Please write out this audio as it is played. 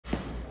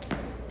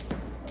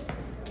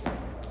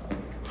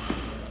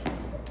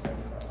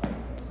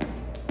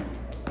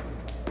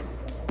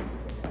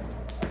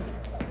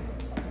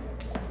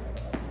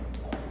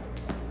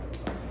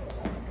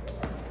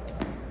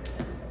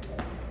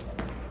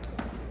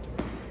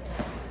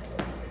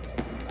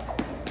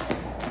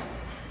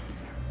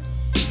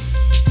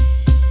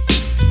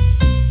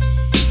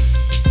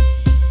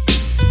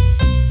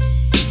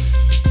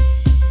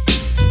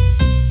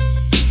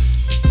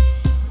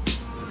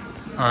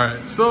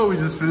So we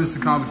just finished the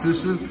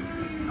competition.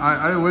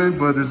 I didn't win,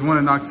 but there's one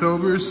in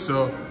October,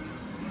 so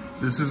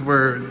this is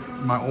where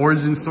my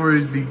origin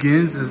story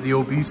begins as the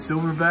obese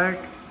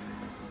silverback.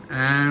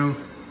 And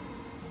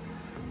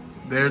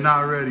they're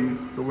not ready.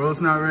 The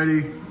world's not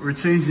ready. We're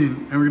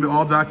changing, and we're gonna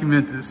all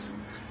document this,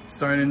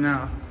 starting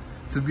now.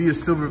 To be a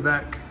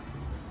silverback,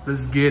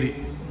 let's get it.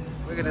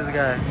 Look at this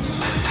guy.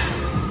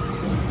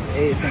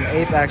 Some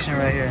ape action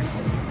right here.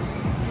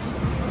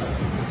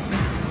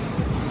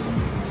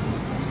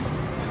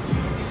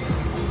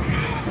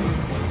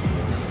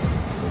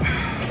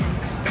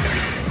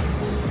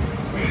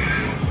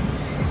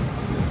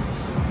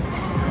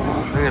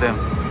 Look at him.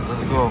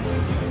 Let's go.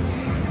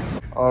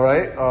 All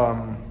right.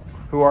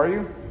 Who are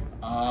you?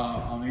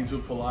 I'm Angel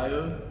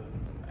Palayo,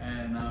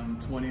 and I'm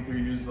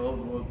 23 years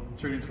old. Well,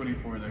 turning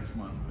 24 next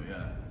month, but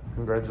yeah.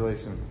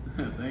 Congratulations.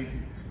 Thank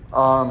you.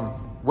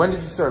 When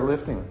did you start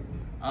lifting?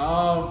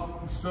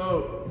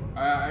 So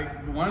I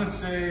want to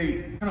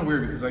say kind of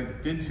weird because I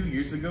did 2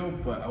 years ago,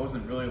 but I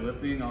wasn't really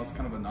lifting. I was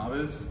kind of a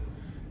novice,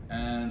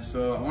 and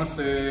so I want to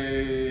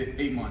say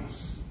 8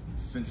 months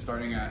since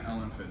starting at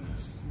LM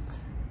Fitness.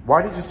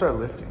 Why did you start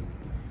lifting?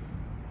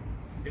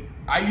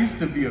 I used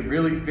to be a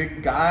really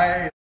big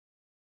guy.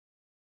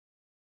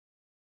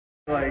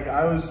 Like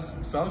I'm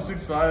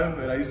 6'5",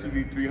 and I used to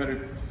be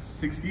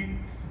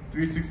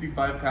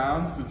 365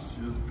 pounds, which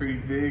is pretty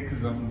big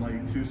because I'm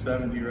like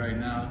 270 right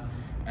now.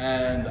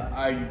 And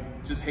I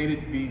just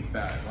hated being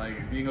fat.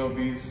 Like being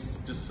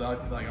obese just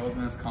sucked. Like I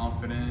wasn't as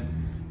confident.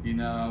 You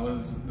know, I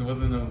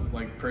wasn't a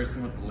like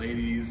person with the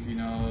ladies. You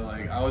know,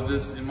 like I was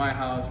just in my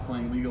house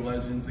playing League of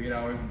Legends 8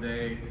 hours a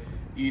day,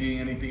 eating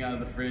anything out of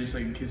the fridge,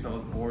 like in case I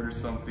was bored or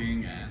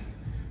something. And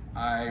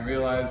I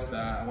realized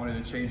that I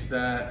wanted to change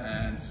that,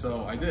 and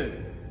so I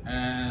did.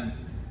 And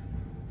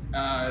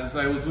as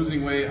I was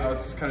losing weight, I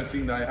was kind of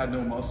seeing that I had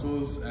no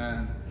muscles,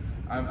 and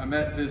I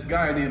met this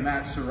guy named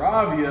Matt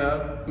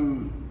Saravia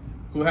who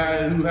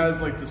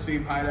has like the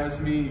same height as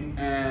me,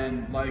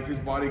 and like his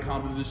body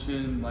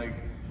composition, like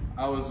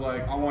I was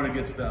like, I want to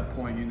get to that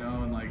point, you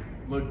know, and like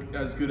look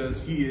as good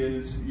as he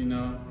is, you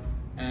know.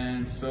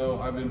 And so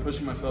I've been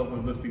pushing myself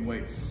with lifting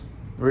weights.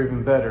 Or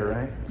even better,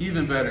 right?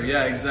 Even better,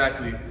 yeah,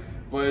 exactly.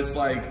 But it's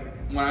like,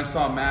 when I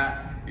saw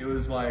Matt, it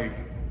was like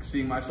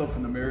seeing myself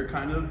in the mirror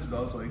kind of, because I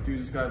was like, dude,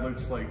 this guy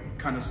looks like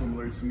kind of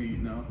similar to me, you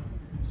know?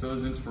 So it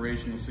was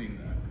inspirational seeing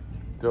that.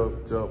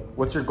 Dope, dope.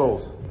 What's your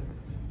goals?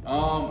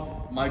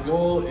 My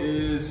goal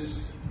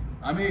is,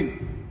 I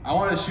mean, I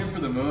want to shoot for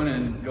the moon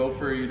and go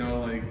for, you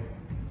know, like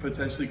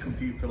potentially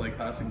compete for like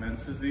classic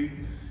men's physique.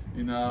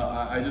 You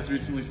know, I just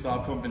recently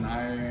saw Pump and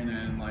Iron,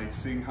 and like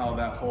seeing how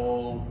that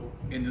whole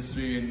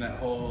industry and that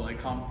whole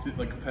like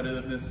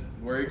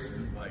competitiveness works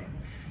is like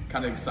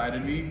kind of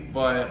excited me.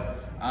 But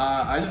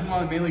I just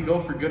want to mainly go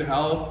for good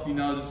health, you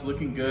know, just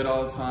looking good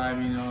all the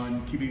time, you know,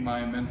 and keeping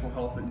my mental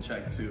health in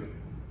check too.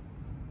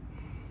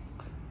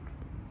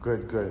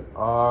 Good, good.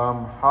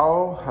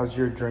 How has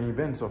your journey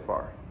been so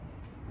far?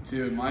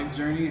 Dude, my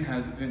journey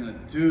has been a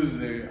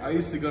doozy. I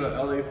used to go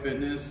to LA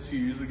Fitness 2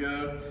 years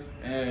ago,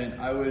 and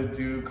I would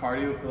do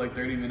cardio for like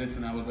 30 minutes,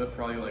 and I would lift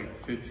probably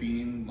like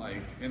 15,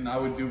 and I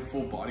would do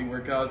full body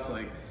workouts.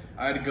 Like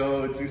I'd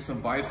go do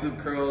some bicep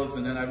curls,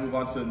 and then I'd move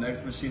on to the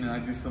next machine, and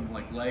I'd do some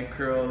like leg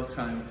curls,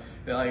 I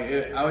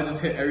would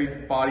just hit every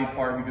body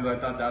part because I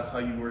thought that's how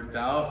you worked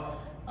out,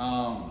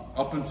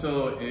 up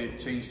until it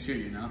changed here,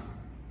 you know?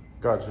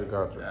 Gotcha,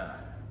 gotcha. Yeah.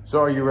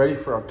 So are you ready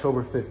for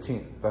October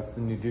 15th? That's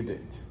the new due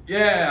date.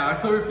 Yeah,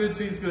 October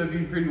 15th is gonna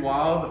be pretty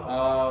wild.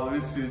 Let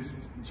me see, it's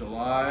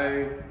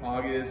July,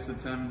 August,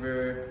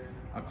 September,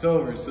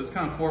 October. So it's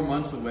kind of 4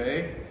 months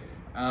away.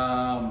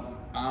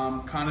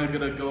 I'm kind of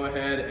gonna go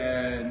ahead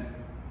and,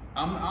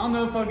 I don't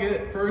know if I'll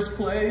get first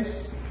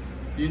place,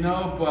 you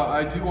know, but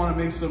I do want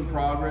to make some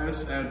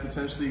progress and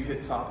potentially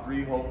hit top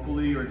 3,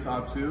 hopefully, or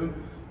top 2.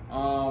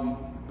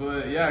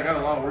 But yeah, I got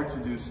a lot of work to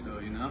do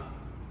still, you know?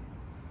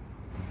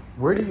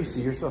 Where do you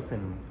see yourself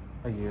in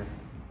a year?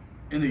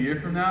 In a year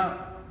from now?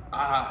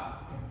 I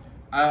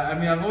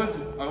mean, I've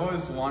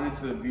always wanted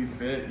to be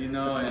fit, you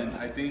know, and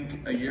I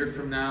think a year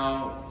from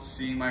now,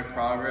 seeing my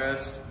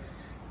progress,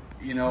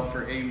 you know,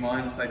 for 8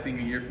 months, I think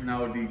a year from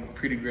now would be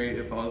pretty great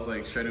if I was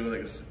like shredded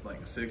with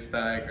like a six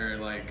pack, or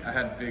like I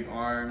had big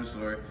arms,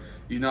 or,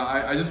 you know,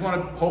 I just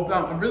want to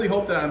I really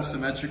hope that I'm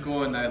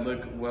symmetrical and I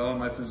look well in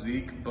my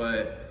physique,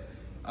 but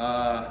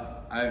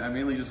I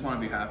mainly just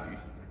want to be happy.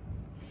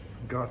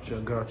 Gotcha,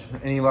 gotcha.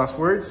 Any last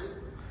words?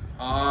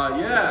 Some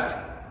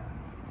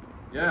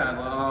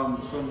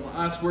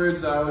last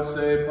words I would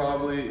say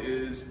probably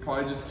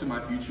just to my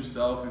future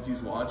self, if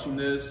he's watching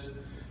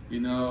this.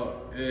 You know,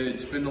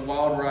 it's been a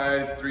wild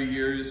ride, 3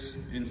 years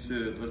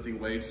into lifting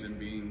weights and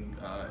being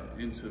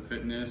into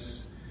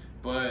fitness,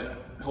 but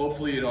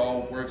hopefully it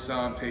all works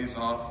out and pays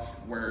off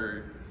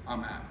where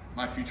I'm at.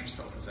 My future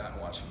self is at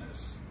watching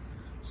this.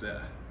 So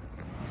yeah.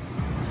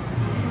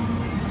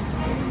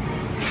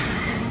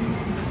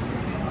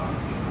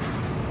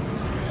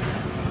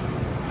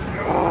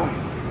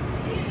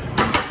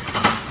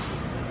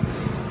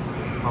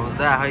 How was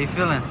that? How you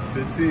feeling?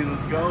 15,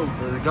 let's go.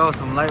 Let's go,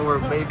 some light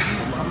work, baby.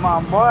 Come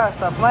on, boy,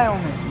 stop playing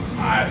with me.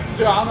 Alright,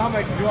 dude, I don't know how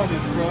much I can do on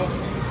this, bro.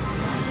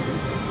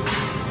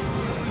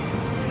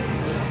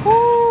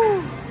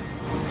 Woo!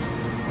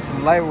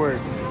 Some light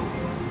work.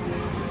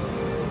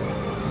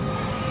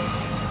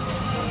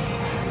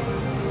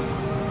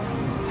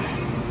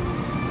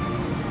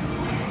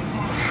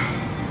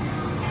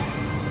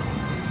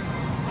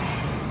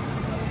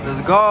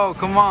 Let's go,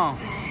 come on.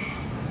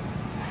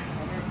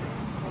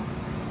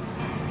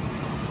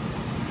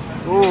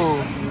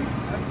 Ooh.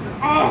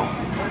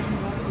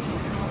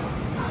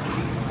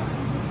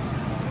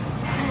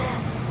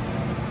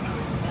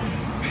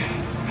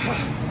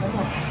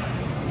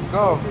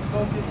 Go.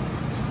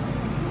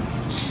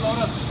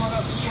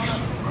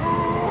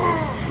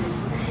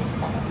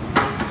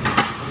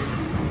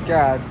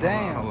 God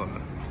damn.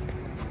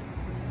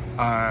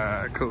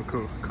 Alright, cool.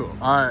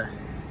 Alright.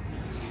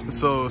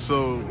 So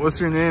what's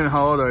your name and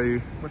how old are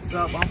you? What's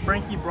up? I'm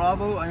Frankie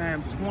Bravo and I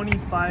am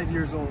 25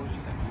 years old.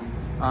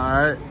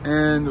 Alright,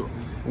 and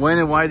when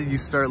and why did you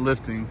start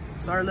lifting?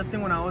 Started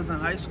lifting when I was in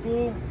high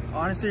school.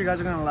 Honestly, you guys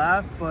are gonna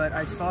laugh, but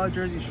I saw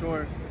Jersey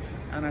Shore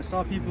and I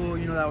saw people,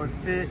 you know, that were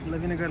fit,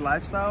 living a good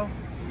lifestyle.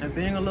 And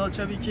being a little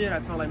chubby kid, I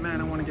felt like, man,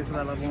 I want to get to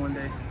that level one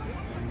day.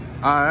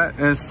 Alright,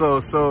 and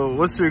so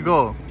what's your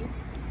goal?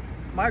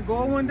 My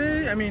goal one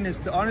day, I mean, is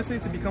to honestly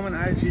to become an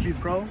IFBB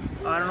pro.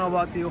 I don't know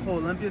about the whole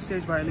Olympia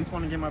stage, but I at least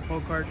want to get my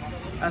pro card.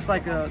 That's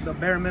like the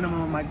bare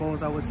minimum of my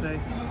goals, I would say.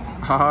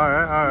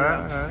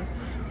 Alright.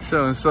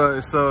 So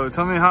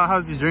tell me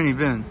how's your journey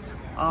been?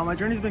 My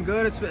journey's been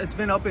good. It's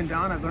been up and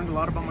down. I've learned a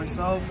lot about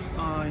myself,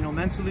 you know,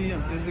 mentally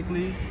and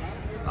physically.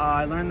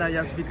 I learned that you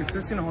have to be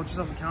consistent and hold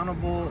yourself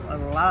accountable a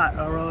lot,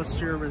 or else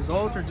your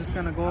results are just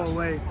gonna go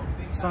away.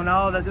 So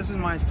now that this is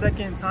my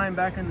second time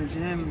back in the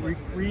gym,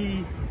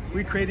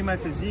 recreating my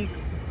physique,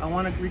 I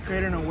want to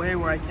recreate it in a way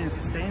where I can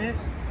sustain it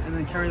and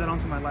then carry that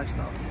onto my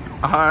lifestyle.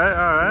 All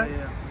right.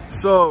 Yeah.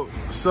 So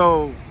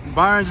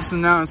Byron just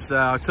announced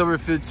that October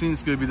 15th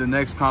is going to be the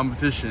next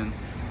competition.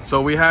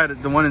 So we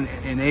had the one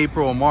in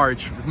April or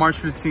March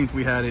 15th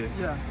we had it.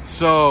 Yeah.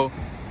 So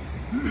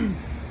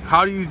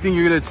how do you think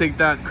you're going to take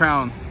that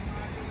crown?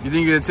 You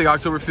think you're going to take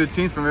October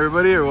 15th from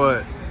everybody or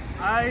what?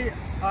 I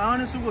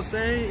honestly will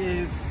say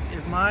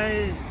if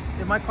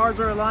my cards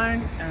are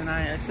aligned and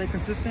I stay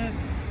consistent,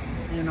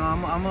 you know,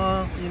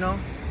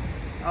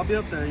 I'll be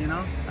up there, you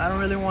know. I don't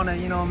really want to,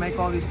 you know, make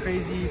all these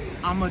crazy,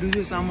 I'm going to do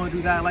this, I'm going to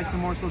do that. I like to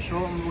more so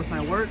show up with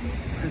my work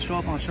and show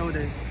up on show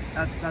day.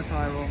 That's how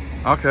I roll.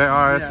 Okay,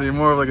 all right. Yeah. So you're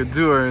more of like a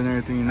doer and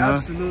everything, you know?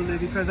 Absolutely,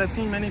 because I've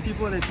seen many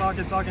people, they talk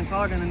and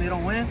then they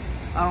don't win.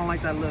 I don't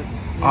like that look.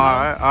 All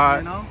right.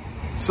 You know?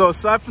 So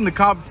aside from the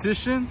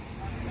competition,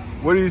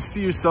 where do you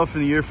see yourself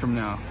in a year from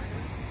now?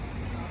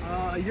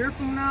 A year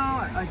from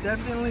now, I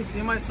definitely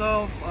see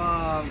myself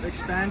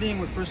expanding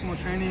with personal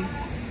training,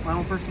 my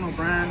own personal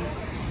brand,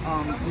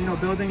 you know,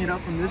 building it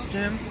up from this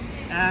gym.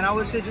 And I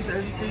would say just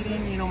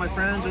educating, you know, my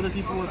friends, other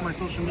people with my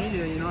social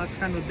media, you know, that's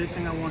kind of a big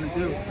thing I want to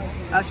do.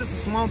 That's just a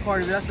small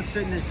part of it, that's the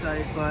fitness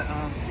side, but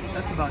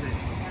that's about it.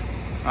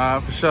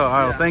 For sure. All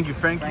right, Yeah. well, thank you,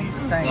 Frankie.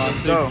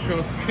 Let's go.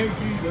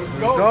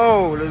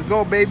 Let's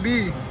go,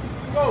 baby.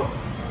 Let's go.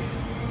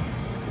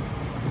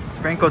 It's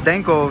Franco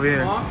Danko over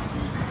here.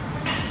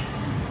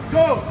 Let's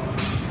go.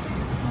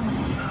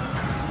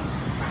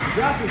 You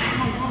got this.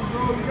 Come on,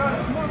 bro. You got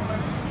it. Come on.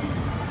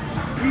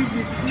 Easy.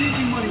 It's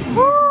easy money.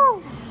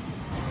 Woo!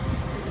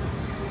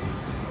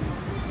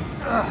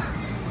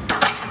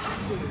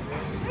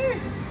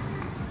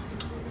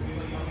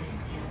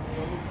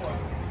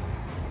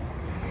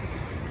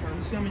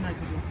 Let's see how many I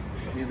can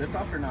do. You lift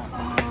off or not?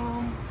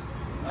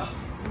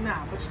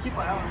 Nah, but just keep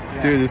my eye on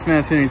it. Dude, this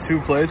man's hitting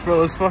 2 plates, bro.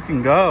 Let's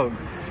fucking go.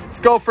 Let's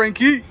go,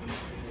 Frankie.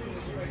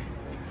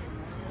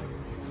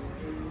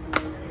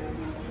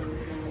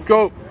 Let's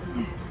go.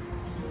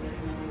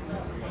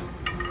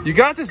 You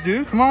got this,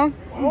 dude. Come on.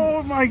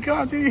 Oh my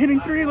God, dude, you're hitting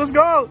 3. Let's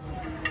go.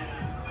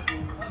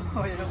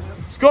 Oh, yeah.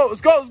 Let's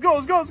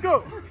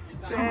go.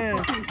 Damn.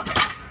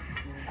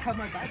 I have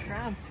my back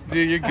cramped.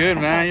 Dude, you're good,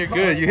 man. You're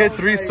good. You hit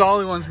 3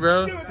 solid ones,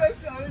 bro. Dude, that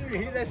shit, I didn't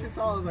even hit that shit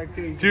so I was like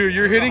crazy. Dude,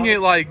 you're hitting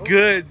it like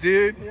good,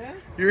 dude. Yeah?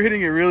 You're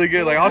hitting it really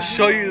good. Like, I'll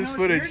show you this know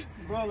what's footage.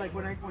 weird? Bro, like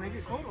when I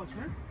get cold, what's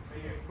weird?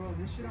 Bro,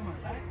 this shit on my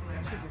back,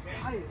 that shit gets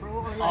tight, bro.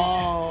 Or like,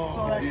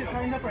 so that shit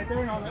tightened up right there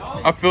and I was like,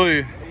 oh. I feel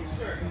you.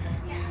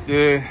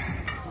 Dude.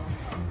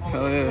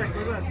 Hell It's yeah. like,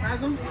 was that a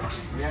spasm?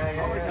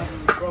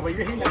 Yeah. Bro, but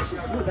you're hitting that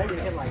shit smooth. That you're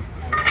hit like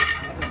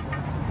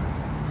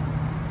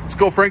 7. Let's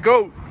go,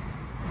 Franco.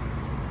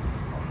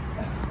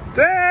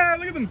 Damn,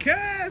 look at them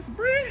casts,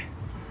 Bree.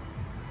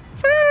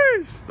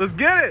 Jeez. Let's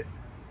get it.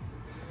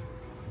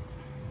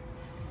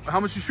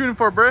 How much you shooting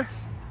for, Bree?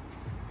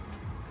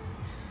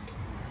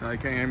 No, you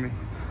can't hear me.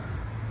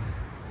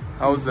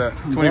 How was that?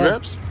 20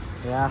 reps?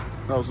 Yeah.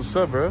 That was what's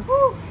up, bro.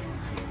 Woo.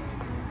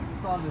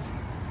 Solid.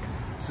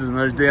 This is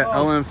another day at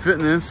LM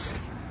Fitness.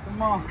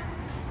 Come on.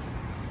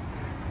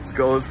 Let's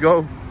go. 1,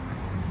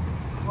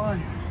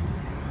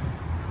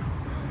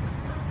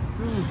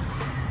 2,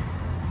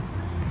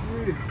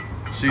 3.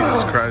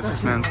 Jesus Christ,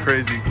 this man's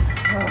crazy.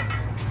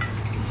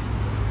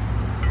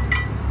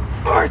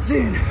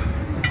 14.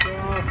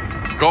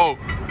 Let's go.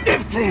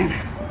 15.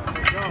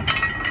 Let's go.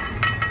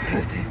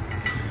 15.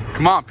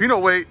 Come on,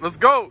 peanut weight. Let's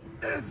go.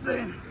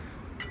 16.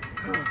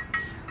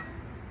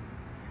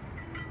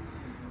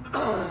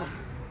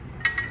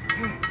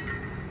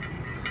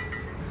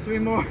 3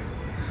 more.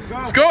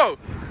 Let's go.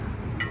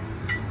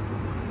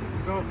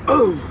 Go.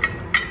 Oh.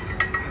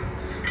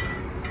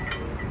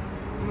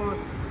 Come on.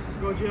 Let's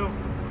go, Gio.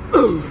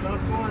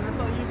 Last one. That's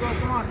all you, bro.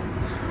 Come on.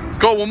 Let's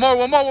go. One more.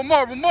 That's all you,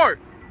 bro.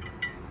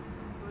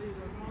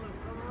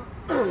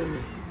 Come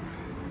on.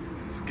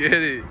 Let's get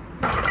it.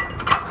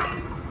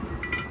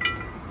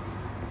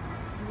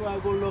 Yo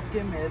hago lo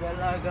que me da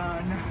la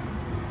gana.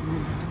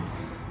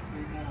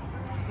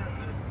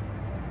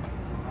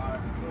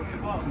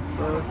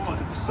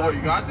 Oh,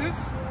 you got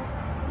this?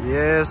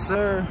 Yes,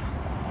 sir.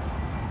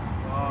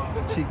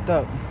 Cheeked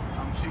up.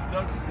 I'm cheeked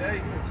up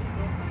today.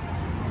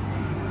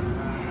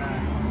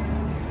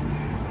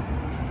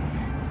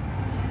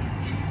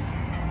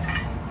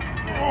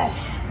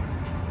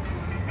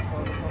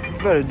 You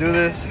better do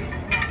this.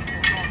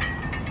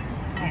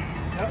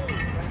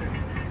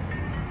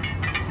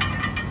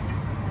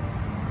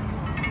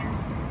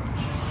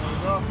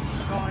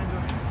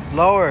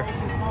 Lower.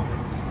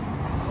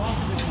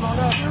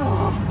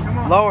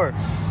 Lower.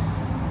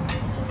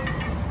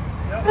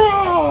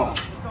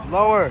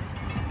 Lower.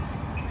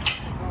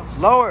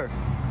 Lower.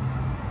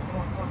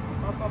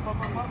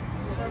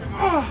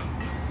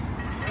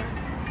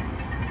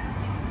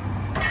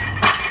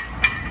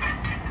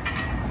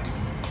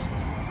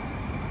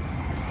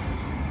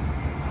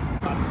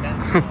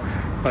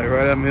 Like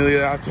right at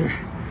Amelia after.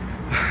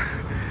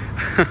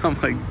 I'm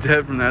like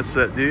dead from that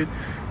set, dude.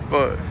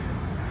 But I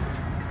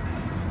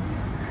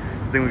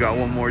think we got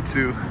one more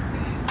too.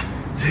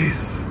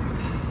 Jesus.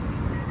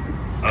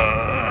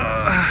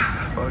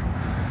 Fuck.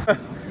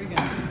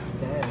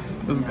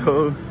 Let's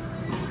go.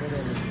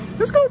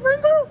 Let's go,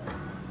 Franco.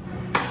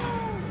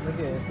 Look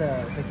at it, it's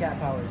the cat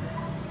powers.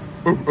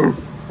 Ooh.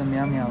 It's the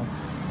meow meows.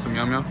 Some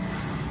yum yum.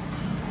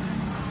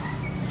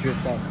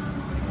 Dripped up.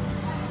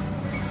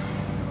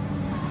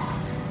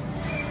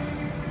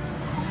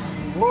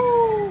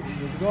 Woo!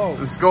 Let's go.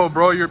 Let's go,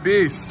 bro. You're a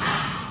beast.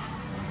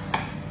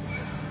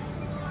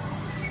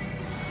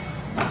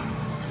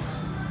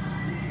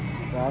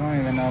 I don't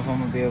even know if I'm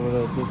gonna be able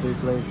to do 3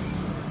 plates.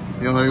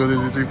 You don't want to go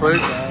do 3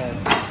 plates?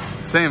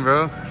 Yeah. Same,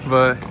 bro.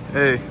 But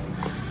hey,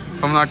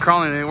 if I'm not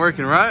crawling, it ain't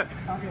working, right?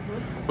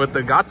 With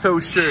the Gato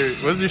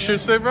shirt. What does your shirt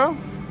say, bro?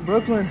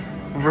 Brooklyn.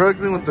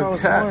 Brooklyn with the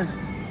cat.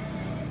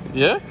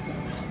 Yeah?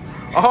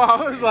 Oh,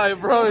 I was like,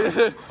 bro,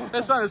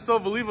 that sounded so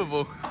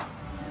believable.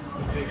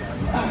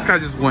 This guy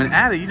just went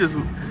at it. He just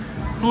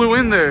flew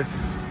in there.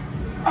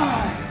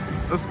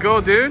 Let's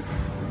go, dude.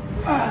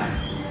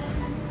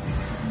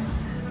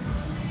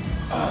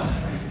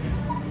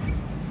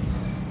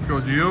 Let's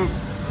go, Gio.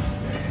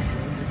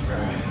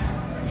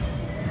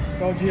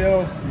 Go,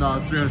 Gio. No,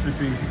 it's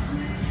 315.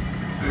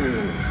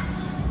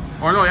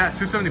 Or no, yeah,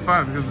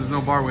 275 because there's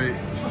no bar weight.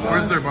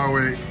 Where's their bar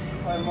weight?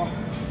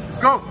 Let's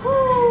go.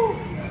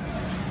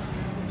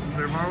 Is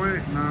there bar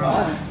weight? No.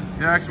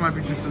 Yeah, actually might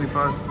be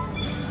 275.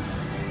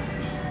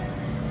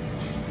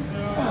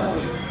 Let's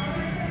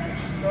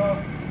go.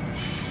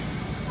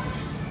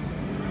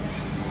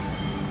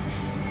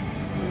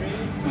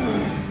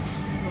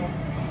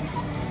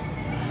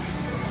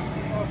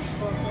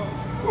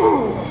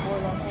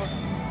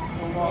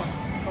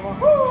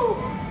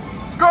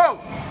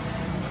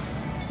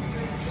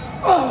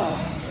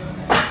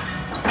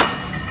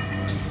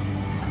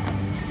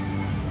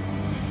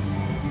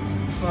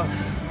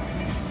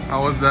 How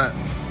was that?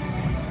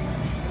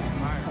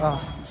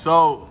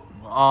 So,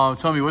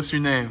 tell me, what's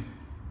your name?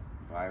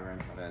 Byron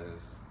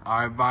Paredes.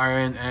 All right,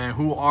 Byron, and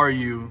who are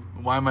you?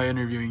 Why am I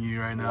interviewing you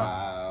right now?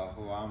 Wow,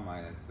 who am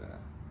I? That's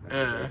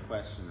a great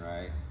question,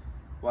 right?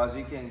 Well, as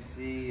you can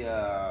see,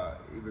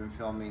 you've been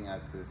filming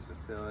at this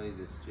facility,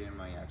 this gym.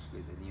 I'm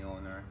actually the new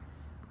owner.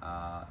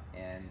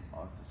 And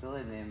our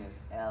facility name is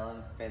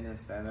Allen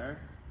Fitness Center.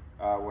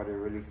 What it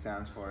really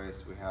stands for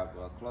is we have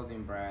a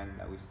clothing brand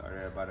that we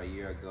started about a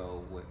year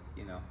ago with,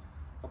 a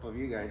couple of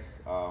you guys.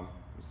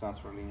 It stands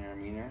for Linear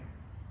Meaner,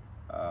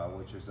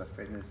 which is a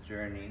fitness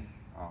journey,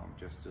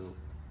 just to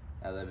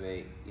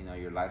elevate,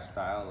 your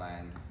lifestyle.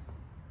 And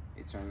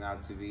it turned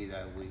out to be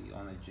that we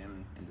own a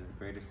gym in the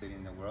greatest city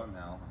in the world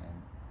now,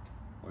 and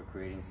we're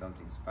creating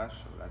something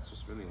special. That's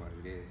just really what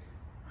it is.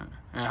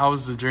 And how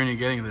was the journey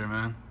getting there,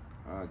 man?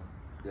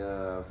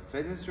 The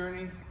fitness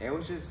journey, it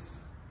was just,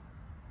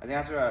 I think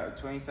after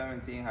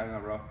 2017, having a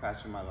rough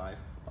patch in my life,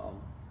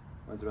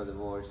 went through a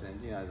divorce, and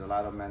there's a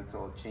lot of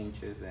mental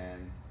changes,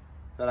 and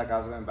felt like I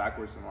was going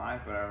backwards in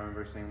life. But I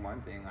remember saying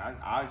one thing: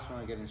 I just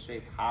want to get in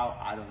shape. How?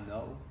 I don't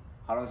know.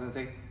 How long it's going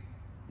to take?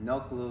 No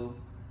clue,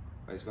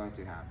 but it's going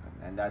to happen.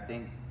 And I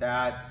think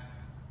that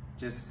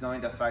just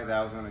knowing the fact that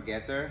I was going to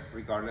get there,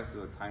 regardless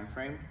of the time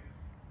frame,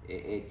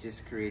 it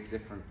just creates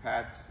different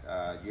paths.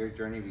 Your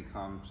journey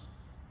becomes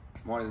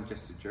more than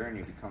just a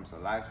journey; it becomes a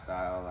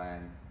lifestyle.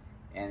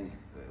 And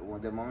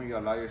when the moment you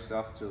allow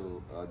yourself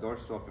to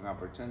doors to open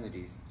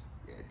opportunities,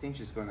 things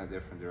just go in a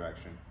different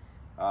direction.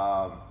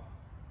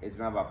 It's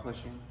been about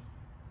pushing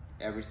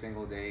every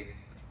single day,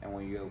 and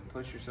when you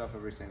push yourself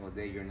every single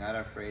day, you're not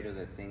afraid of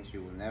the things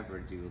you will never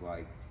do,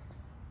 like,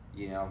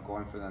 you know,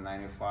 going for the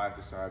 9 to 5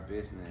 to start a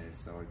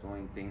business, or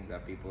doing things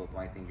that people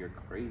might think you're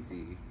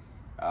crazy.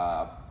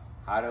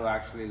 How to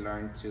actually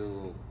learn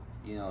to,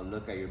 you know,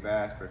 look at your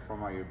best,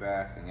 perform at your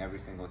best in every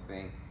single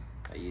thing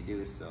that you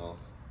do. So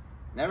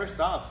never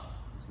stop.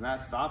 It's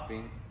not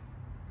stopping.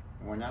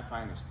 We're not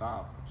trying to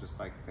stop. Just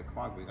like the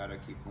clock, we gotta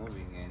keep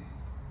moving,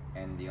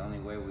 and the only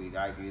way we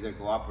like either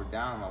go up or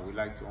down, or we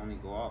like to only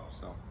go up.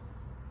 So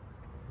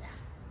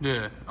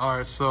yeah. All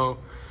right. So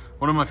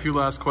one of my few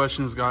last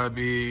questions gotta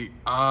be,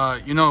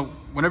 you know,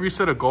 whenever you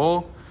set a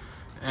goal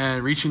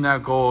and reaching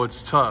that goal,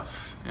 it's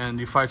tough and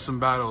you fight some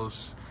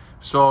battles.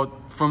 So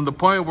from the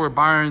point where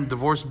Byron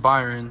divorced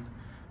Byron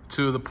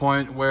to the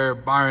point where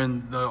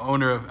Byron, the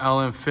owner of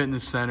LM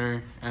Fitness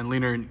Center and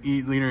Leaner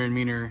and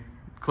Meaner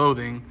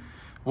Clothing,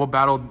 what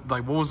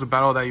was the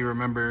battle that you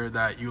remember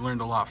that you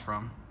learned a lot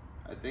from?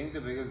 I think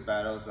the biggest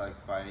battle is like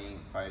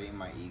fighting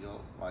my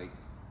ego. Like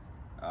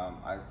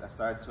I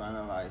started to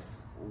analyze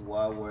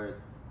what were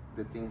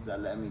the things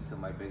that led me to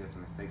my biggest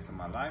mistakes in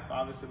my life.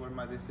 Obviously were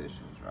my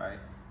decisions, right?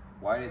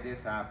 Why did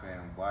this happen?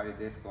 Why did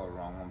this go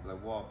wrong? I'm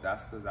like, well,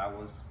 that's because I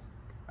was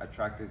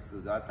attracted to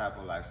that type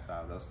of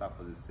lifestyle, those type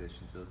of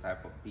decisions, those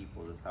type of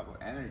people, those type of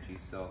energy.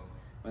 So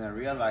when I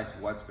realized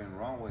what's been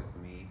wrong with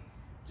me,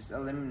 just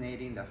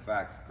eliminating the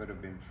facts. Could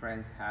have been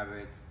friends,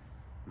 habits,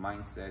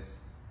 mindsets.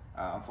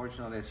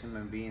 Unfortunately, as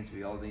human beings,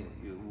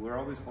 we're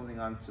always holding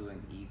on to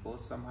an ego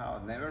somehow.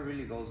 It never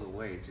really goes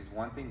away. It's just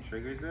one thing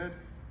triggers it,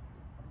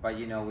 but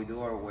you know, we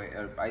do our way.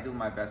 I do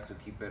my best to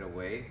keep it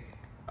away.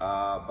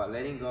 But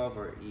letting go of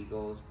our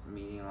egos,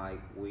 meaning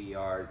like we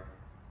are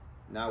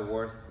not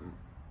worth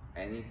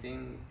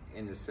anything,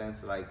 in the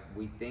sense like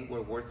we think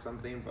we're worth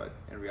something, but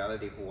in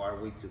reality, who are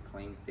we to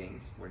claim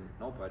things? We're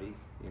nobody,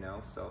 you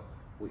know. So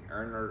we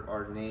earn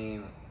our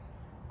name,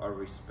 our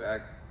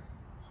respect,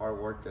 hard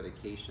work,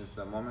 dedication.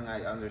 So the moment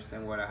I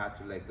understand what I had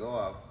to let go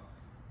of,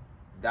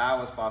 that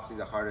was possibly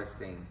the hardest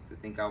thing. To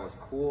think I was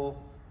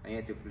cool, I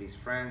needed to please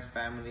friends,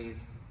 families,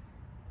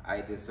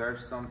 I deserve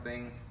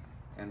something.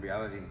 In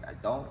reality, I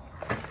don't.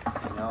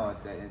 You know,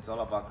 it's all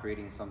about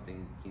creating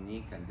something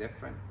unique and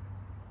different,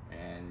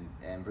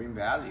 and bring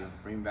value.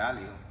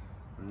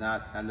 I'm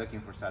not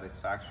looking for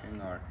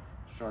satisfaction or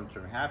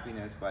short-term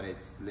happiness, but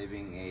it's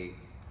living a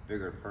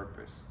bigger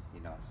purpose,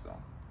 you know. So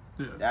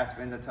yeah, that's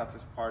been the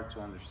toughest part to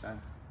understand.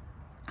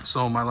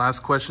 So my last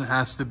question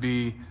has to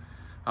be,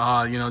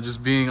 you know,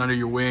 just being under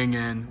your wing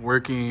and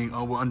working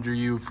under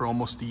you for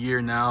almost a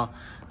year now,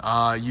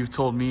 you've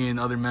told me and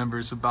other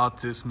members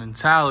about this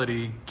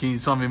mentality. Can you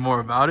tell me more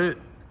about it?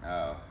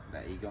 Oh,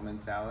 the ego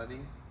mentality?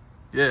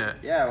 Yeah.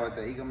 Yeah, with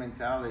the ego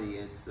mentality,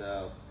 it's,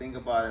 think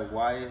about it,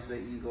 why is the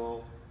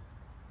ego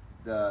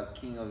the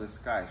king of the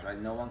skies, right?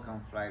 No one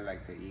can fly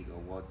like the ego.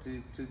 Well,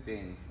 two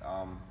things.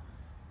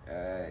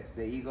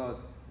 The ego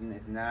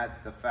is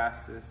not the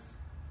fastest,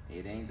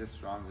 it ain't the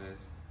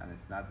strongest, and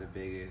it's not the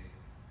biggest,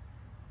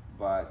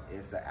 but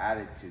it's the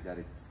attitude that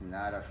it's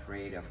not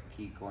afraid of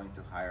keep going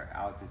to higher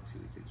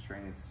altitudes. It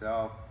trains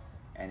itself,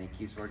 and it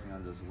keeps working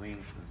on those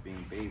wings since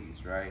being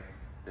babies, right?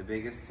 The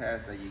biggest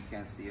test that you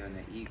can see on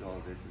the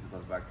ego,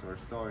 goes back to our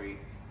story.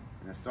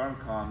 When the storm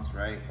comes,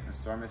 right? When the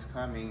storm is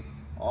coming,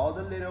 all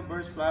the little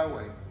birds fly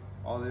away.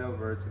 All the little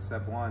birds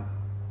except one,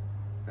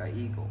 the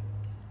eagle.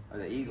 Or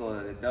the eagle,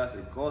 that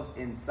it goes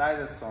inside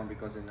the storm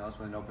because it knows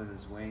when it opens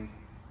its wings,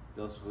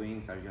 those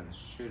wings are going to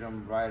shoot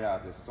them right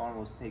up. The storm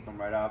will take them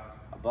right up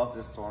above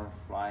the storm,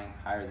 flying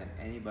higher than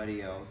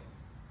anybody else.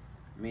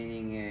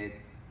 Meaning it,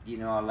 you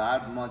know,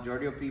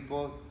 majority of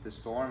people, the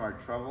storm, our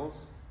troubles,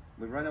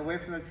 we run away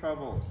from the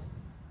troubles.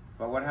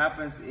 But what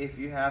happens if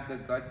you have the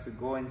guts to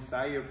go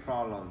inside your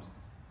problems?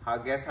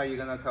 Guess how you're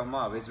gonna come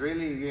up? It's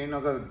really, you're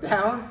not gonna go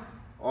down,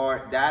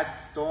 or that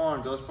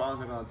storm, those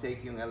problems are gonna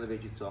take you and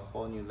elevate you to a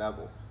whole new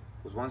level.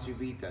 Because once you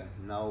beat that,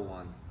 no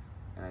one,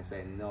 and I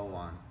say no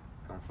one,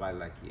 can fly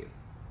like you.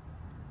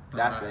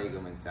 That's the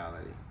ego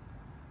mentality.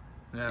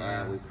 Yeah, and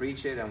man, we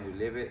preach it and we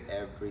live it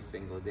every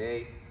single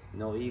day.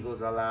 No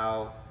egos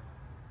allowed.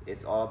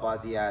 It's all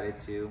about the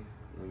attitude.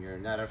 When you're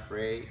not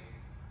afraid,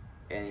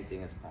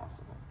 anything is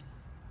possible.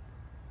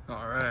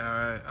 All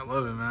right. I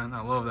love it, man.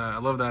 I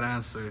love that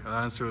answer.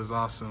 That answer was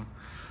awesome.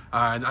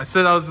 All right, I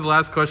said that was the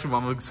last question, but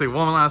I'm going to say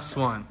one last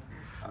one.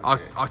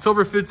 Okay.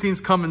 October 15th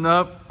is coming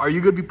up. Are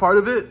you going to be part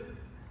of it?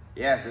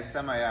 Yes, this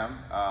time I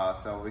am.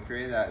 So we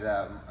created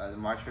the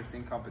March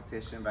 15th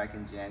competition back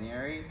in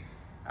January.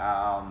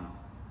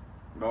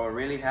 But what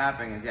really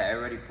happened is,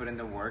 everybody put in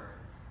the work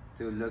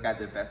to look at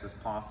the best as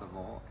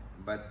possible.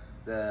 But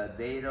the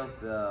date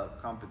of the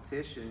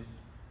competition,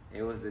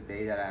 it was the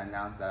day that I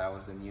announced that I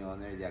was the new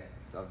owner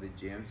of the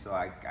gym. So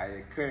I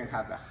couldn't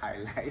have the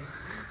highlight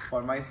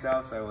for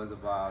myself. So it was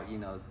about,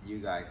 you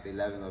guys, the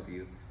 11 of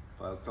you.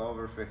 But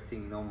October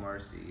 15th, no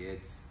mercy.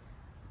 It's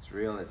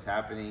real, it's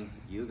happening.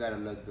 You gotta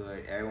look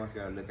good. Everyone's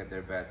gotta look at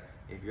their best.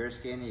 If you're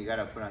skinny, you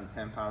gotta put on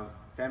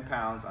 10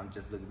 pounds and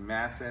just look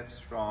massive,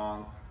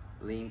 strong,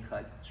 lean,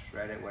 cut,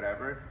 shred it,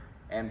 whatever.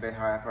 And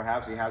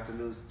perhaps you have to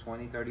lose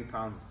 20, 30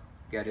 pounds,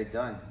 get it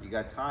done. You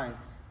got time.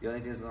 The only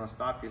thing that's gonna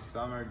stop you is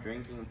summer,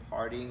 drinking,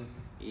 partying,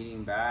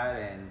 eating bad,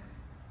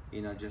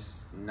 and just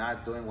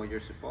not doing what you're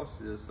supposed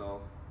to do.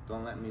 So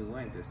don't let me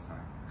win this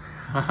time.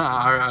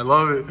 All right, I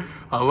love it.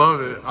 I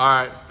love it. All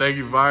right, thank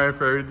you, Byron,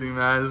 for everything,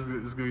 man.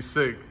 It's gonna be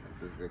sick.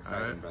 This is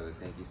exciting, brother.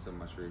 Thank you so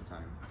much for your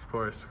time. Of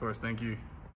course. Thank you.